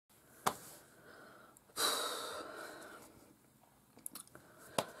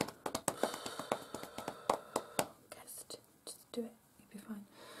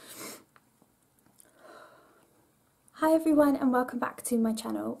Hi everyone and welcome back to my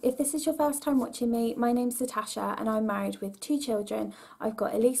channel. If this is your first time watching me, my name's Natasha and I'm married with 2 children. I've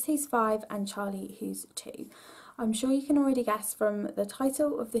got Elise who's 5 and Charlie who's 2. I'm sure you can already guess from the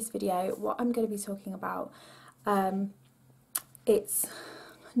title of this video what I'm going to be talking about. It's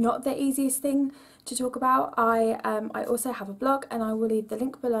not the easiest thing to talk about. I also have a blog and I will leave the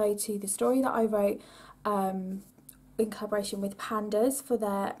link below to the story that I wrote in collaboration with PANDAS for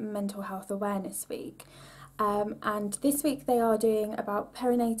their Mental Health Awareness Week. And this week they are doing about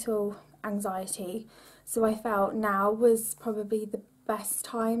perinatal anxiety, so I felt now was probably the best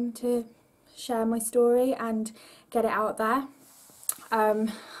time to share my story and get it out there.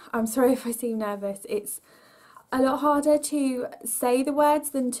 I'm sorry if I seem nervous. It's a lot harder to say the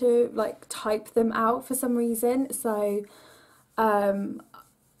words than to like type them out for some reason, so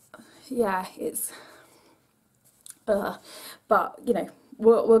yeah, it's but you know,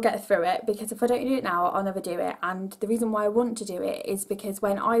 we'll get through it, because if I don't do it now I'll never do it. And the reason why I want to do it is because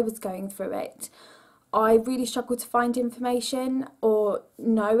when I was going through it I really struggled to find information or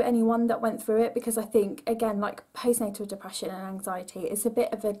know anyone that went through it, because I think, again, like postnatal depression and anxiety is a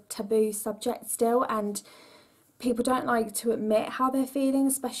bit of a taboo subject still, and people don't like to admit how they're feeling,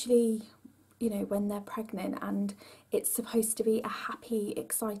 especially, you know, when they're pregnant and it's supposed to be a happy,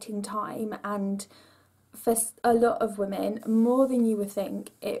 exciting time. And for a lot of women, more than you would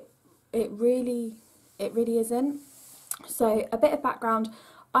think, it really isn't. So a bit of background: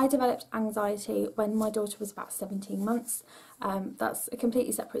 I developed anxiety when my daughter was about 17 months. That's a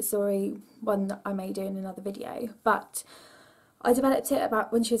completely separate story, one that I may do in another video, but I developed it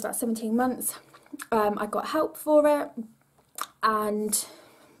about when she was about 17 months. I got help for it, and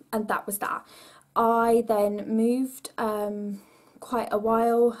that was that. I then moved quite a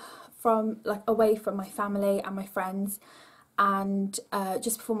while away from my family and my friends, and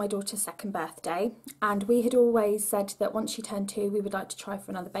just before my daughter's second birthday, and we had always said that once she turned 2 we would like to try for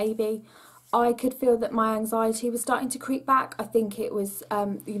another baby. I could feel that my anxiety was starting to creep back. I think it was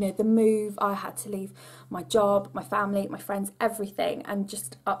you know, the move. I had to leave my job, my family, my friends, everything, and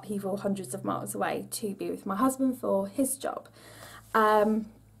just upheaval hundreds of miles away to be with my husband for his job.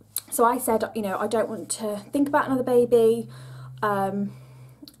 So I said, you know, I don't want to think about another baby,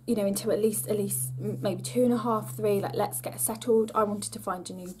 you know, until at least maybe 2.5, 3, like, let's get settled. I wanted to find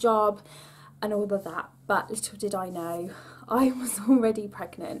a new job and all of that, but little did I know I was already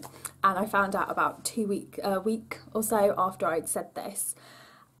pregnant, and I found out about a week or so after I'd said this.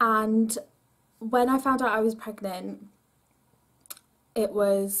 And when I found out I was pregnant, it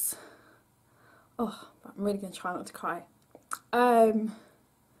was, oh, I'm really going to try not to cry.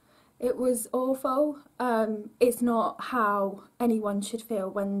 It was awful. It's not how anyone should feel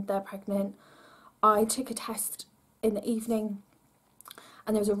when they're pregnant. I took a test in the evening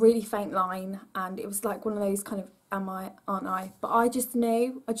and there was a really faint line, and it was like one of those kind of am I, aren't I? But I just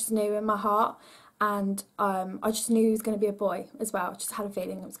knew in my heart, and I just knew it was going to be a boy as well. I just had a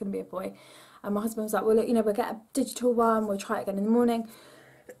feeling it was going to be a boy. And my husband was like, well, look, you know, we'll get a digital one, we'll try it again in the morning.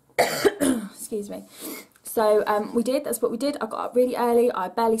 Excuse me. So we did, that's what we did. I got up really early, I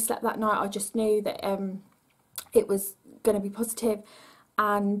barely slept that night. I just knew that it was going to be positive,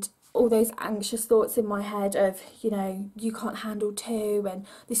 and all those anxious thoughts in my head of, you know, you can't handle 2 and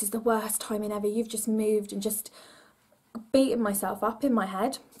this is the worst timing ever, you've just moved, and just beating myself up in my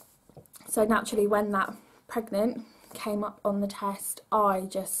head. So naturally when that pregnant came up on the test, I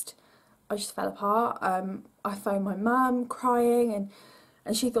just fell apart. I phoned my mum crying,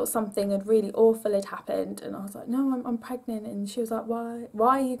 and she thought something really awful had happened, and I was like, no, I'm pregnant. And she was like, why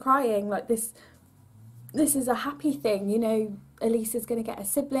are you crying? Like, this is a happy thing, you know, Elise is going to get a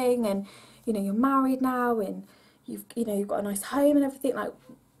sibling, and, you know, you're married now, and you've got a nice home and everything, like,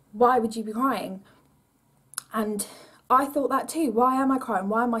 why would you be crying? And I thought that too. Why am I crying?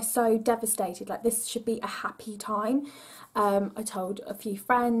 Why am I so devastated? Like, this should be a happy time. I told a few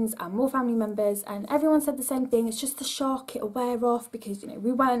friends and more family members, and everyone said the same thing. It's just the shock, it'll wear off, because, you know,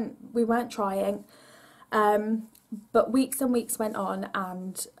 we weren't trying. But weeks and weeks went on,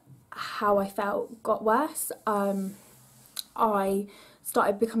 and how I felt got worse. I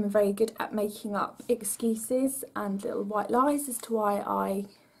started becoming very good at making up excuses and little white lies as to why I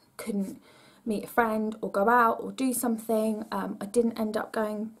couldn't meet a friend or go out or do something. I didn't end up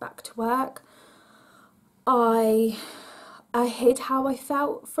going back to work. I hid how I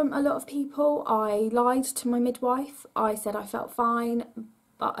felt from a lot of people. I lied to my midwife. I said I felt fine,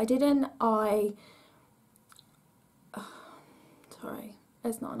 but I didn't. Sorry,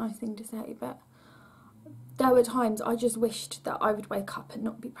 it's not a nice thing to say, but there were times I just wished that I would wake up and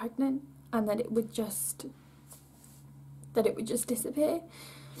not be pregnant, and that it would just disappear.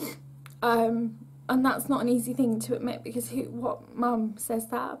 and that's not an easy thing to admit, because what mum says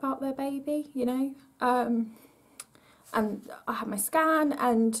that about their baby, you know? And I had my scan,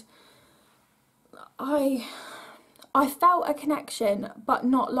 and I felt a connection, but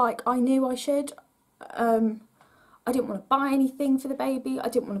not like I knew I should. I didn't want to buy anything for the baby. I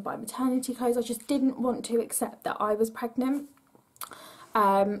didn't want to buy maternity clothes. I just didn't want to accept that I was pregnant.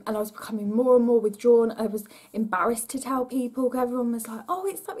 And I was becoming more and more withdrawn. I was embarrassed to tell people, because everyone was like, oh,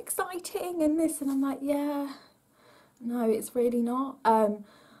 it's so exciting and this, and I'm like, yeah, no, it's really not.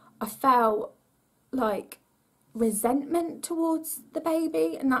 I felt like resentment towards the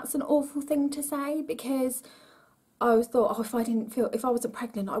baby, and that's an awful thing to say, because I always thought, oh, if I wasn't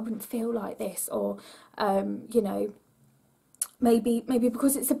pregnant, I wouldn't feel like this, or you know, maybe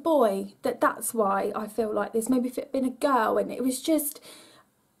because it's a boy that's why I feel like this. Maybe if it had been a girl. And it was just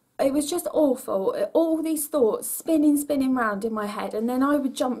awful. All these thoughts spinning round in my head, and then I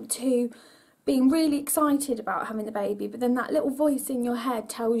would jump to being really excited about having the baby, but then that little voice in your head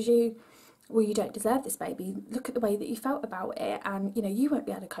tells you, well, you don't deserve this baby. Look at the way that you felt about it, and you know, you won't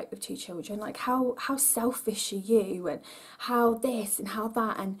be able to cope with 2 children. Like, how selfish are you, and how this and how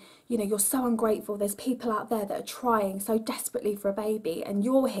that, and you know, you're so ungrateful. There's people out there that are trying so desperately for a baby, and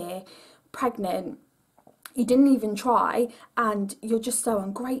you're here pregnant. You didn't even try, and you're just so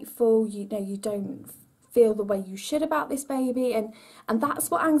ungrateful. You know, you don't feel the way you should about this baby, and that's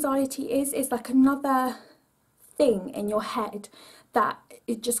what anxiety is. It's like another thing in your head that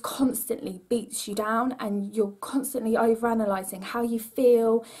it just constantly beats you down, and you're constantly overanalyzing how you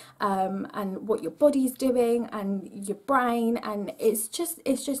feel, and what your body's doing, and your brain, and it's just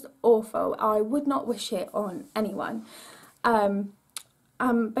awful. I would not wish it on anyone.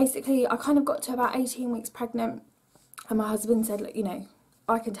 Basically, I kind of got to about 18 weeks pregnant, and my husband said, look, you know,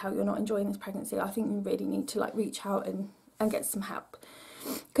 I can tell you're not enjoying this pregnancy. I think you really need to like reach out and get some help,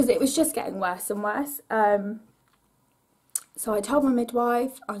 because it was just getting worse and worse. So I told my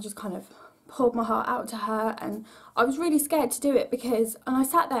midwife. I just kind of poured my heart out to her, and I was really scared to do it, because, and I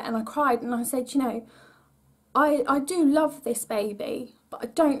sat there and I cried, and I said, you know, I do love this baby, but I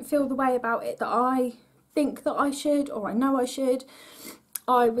don't feel the way about it that I think that I should, or I know I should.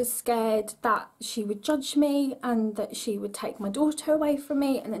 I was scared that she would judge me, and that she would take my daughter away from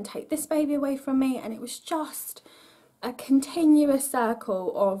me, and then take this baby away from me, and it was just a continuous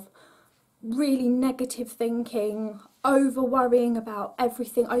circle of really negative thinking, over worrying about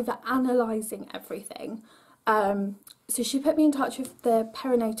everything, over analysing everything. So she put me in touch with the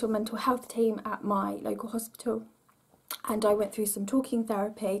perinatal mental health team at my local hospital, and I went through some talking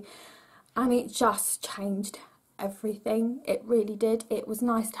therapy, and it just changed everything. It really did. It was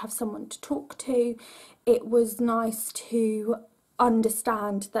nice to have someone to talk to. It was nice to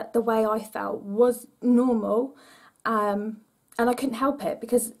understand that the way I felt was normal, and I couldn't help it,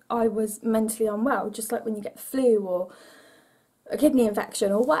 because I was mentally unwell, just like when you get the flu or a kidney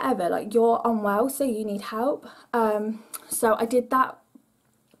infection or whatever, like you're unwell, so you need help. So I did that,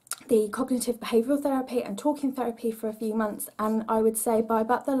 the cognitive behavioural therapy and talking therapy, for a few months, and I would say by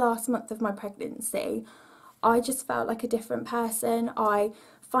about the last month of my pregnancy, I just felt like a different person. I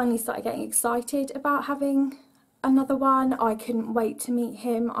finally started getting excited about having another one. I couldn't wait to meet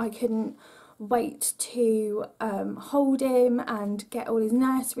him. I couldn't wait to hold him and get all his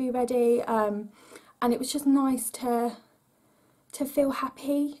nursery ready, and it was just nice to feel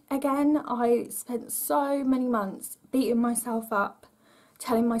happy again. I spent so many months beating myself up,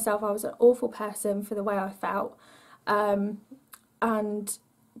 telling myself I was an awful person for the way I felt, and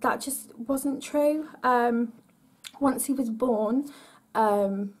that just wasn't true. Once he was born,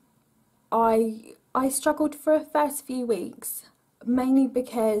 I struggled for the first few weeks, mainly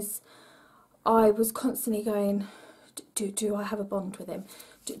because I was constantly going, do I have a bond with him?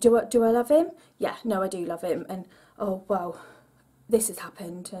 Do I love him? Yeah, no, I do love him. And oh well, this has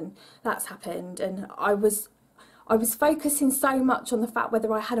happened and that's happened, and I was focusing so much on the fact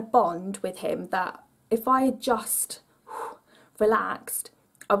whether I had a bond with him, that if I had just relaxed,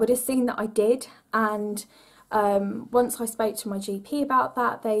 I would have seen that I did. And once I spoke to my GP about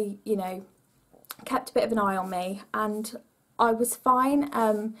that, they, you know, kept a bit of an eye on me, and I was fine.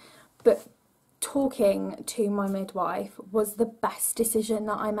 But talking to my midwife was the best decision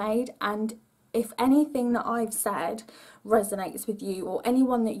that I made, and if anything that I've said resonates with you or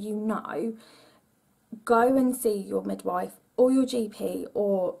anyone that you know, go and see your midwife or your GP,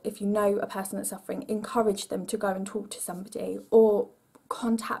 or if you know a person that's suffering, encourage them to go and talk to somebody, or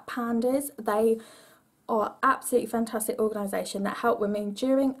contact PANDAS. They are absolutely fantastic organisation that help women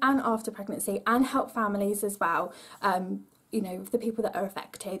during and after pregnancy, and help families as well, you know, the people that are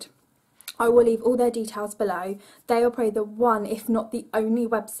affected. I will leave all their details below. They are probably the one, if not the only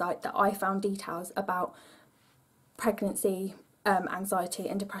website that I found details about pregnancy, anxiety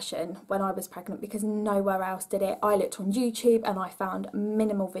and depression when I was pregnant, because nowhere else did it. I looked on YouTube and I found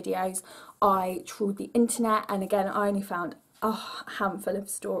minimal videos. I trawled the internet, and again I only found a handful of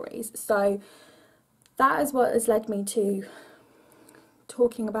stories. So that is what has led me to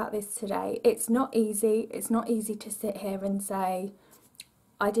talking about this today. It's not easy. It's not easy to sit here and say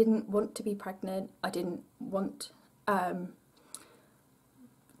I didn't want to be pregnant. I didn't want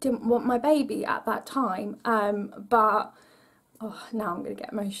my baby at that time, but now I'm gonna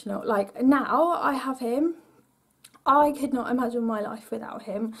get emotional. Like, now I have him. I could not imagine my life without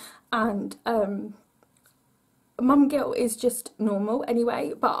him, and mum guilt is just normal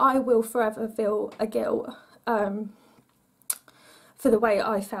anyway, but I will forever feel a guilt for the way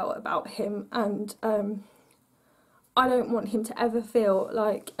I felt about him, and I don't want him to ever feel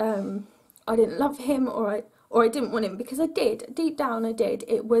like I didn't love him, or I didn't want him, because I did. Deep down I did.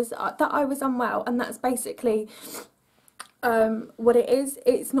 It was that I was unwell, and that's basically what it is.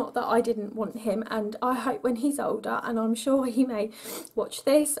 It's not that I didn't want him, and I hope when he's older, and I'm sure he may watch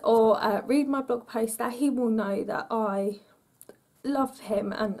this or read my blog post, that he will know that I love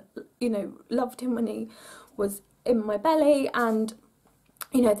him, and, you know, loved him when he was in my belly. And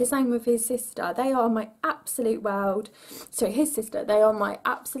you know, the same with his sister. They are my absolute world. So his sister, they are my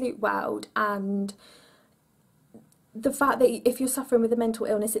absolute world. And the fact that if you're suffering with a mental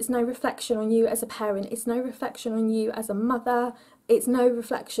illness, it's no reflection on you as a parent. It's no reflection on you as a mother. It's no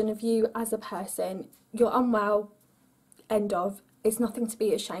reflection of you as a person. You're unwell, end of. It's nothing to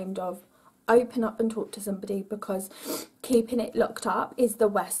be ashamed of. Open up and talk to somebody, because keeping it locked up is the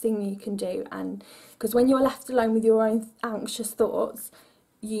worst thing you can do. And because when you're left alone with your own anxious thoughts,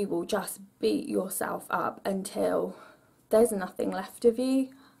 you will just beat yourself up until there's nothing left of you.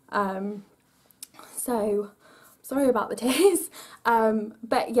 So sorry about the tears,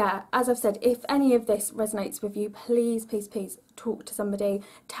 but yeah, as I've said, if any of this resonates with you, please talk to somebody,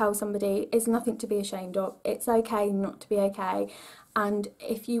 tell somebody. It's nothing to be ashamed of. It's okay not to be okay. And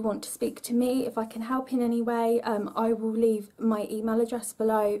if you want to speak to me, if I can help in any way, I will leave my email address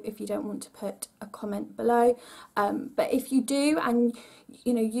below if you don't want to put a comment below. But if you do, and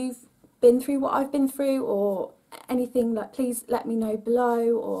you know you've been through what I've been through or anything, like, please let me know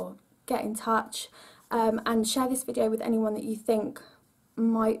below, or get in touch, and share this video with anyone that you think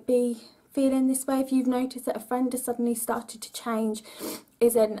might be feeling this way. If you've noticed that a friend has suddenly started to change,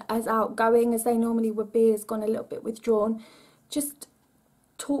 isn't as outgoing as they normally would be, has gone a little bit withdrawn, just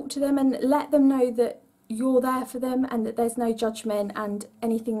talk to them and let them know that you're there for them, and that there's no judgment, and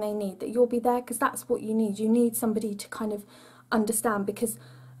anything they need, that you'll be there, because that's what you need. You need somebody to kind of understand, because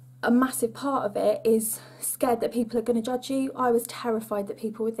a massive part of it is scared that people are going to judge you. I was terrified that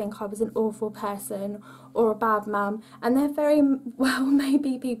people would think I was an awful person or a bad mum, and there very well may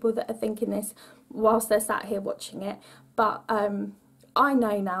be people that are thinking this whilst they're sat here watching it, but I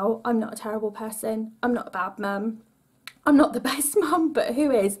know now I'm not a terrible person. I'm not a bad mum. I'm not the best mum, but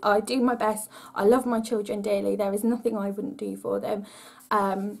who is? I do my best. I love my children dearly. There is nothing I wouldn't do for them.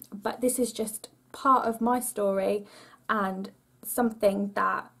 But this is just part of my story, and something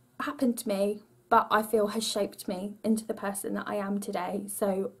that happened to me, but I feel has shaped me into the person that I am today.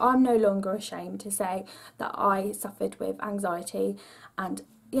 So I'm no longer ashamed to say that I suffered with anxiety and,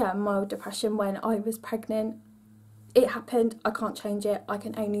 yeah, mild depression when I was pregnant. It happened. I can't change it. I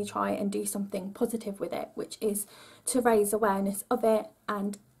can only try and do something positive with it, which is to raise awareness of it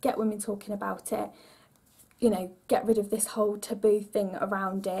and get women talking about it, you know, get rid of this whole taboo thing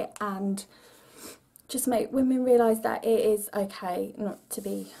around it, and just make women realise that it is okay not to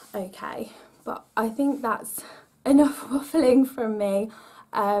be okay. But I think that's enough waffling from me.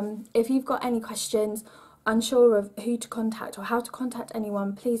 If you've got any questions, unsure of who to contact or how to contact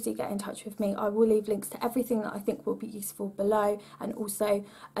anyone, please do get in touch with me. I will leave links to everything that I think will be useful below, and also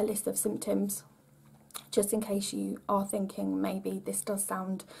a list of symptoms, just in case you are thinking maybe this does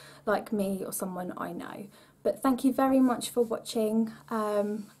sound like me or someone I know. But thank you very much for watching,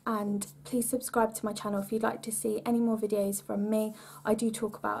 and please subscribe to my channel if you'd like to see any more videos from me. I do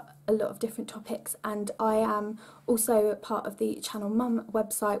talk about a lot of different topics, and I am also part of the Channel Mum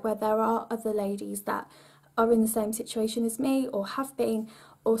website, where there are other ladies that are in the same situation as me, or have been,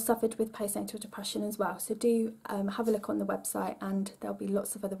 or suffered with postnatal depression as well. So do have a look on the website, and there'll be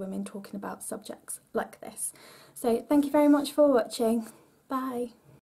lots of other women talking about subjects like this. So thank you very much for watching. Bye.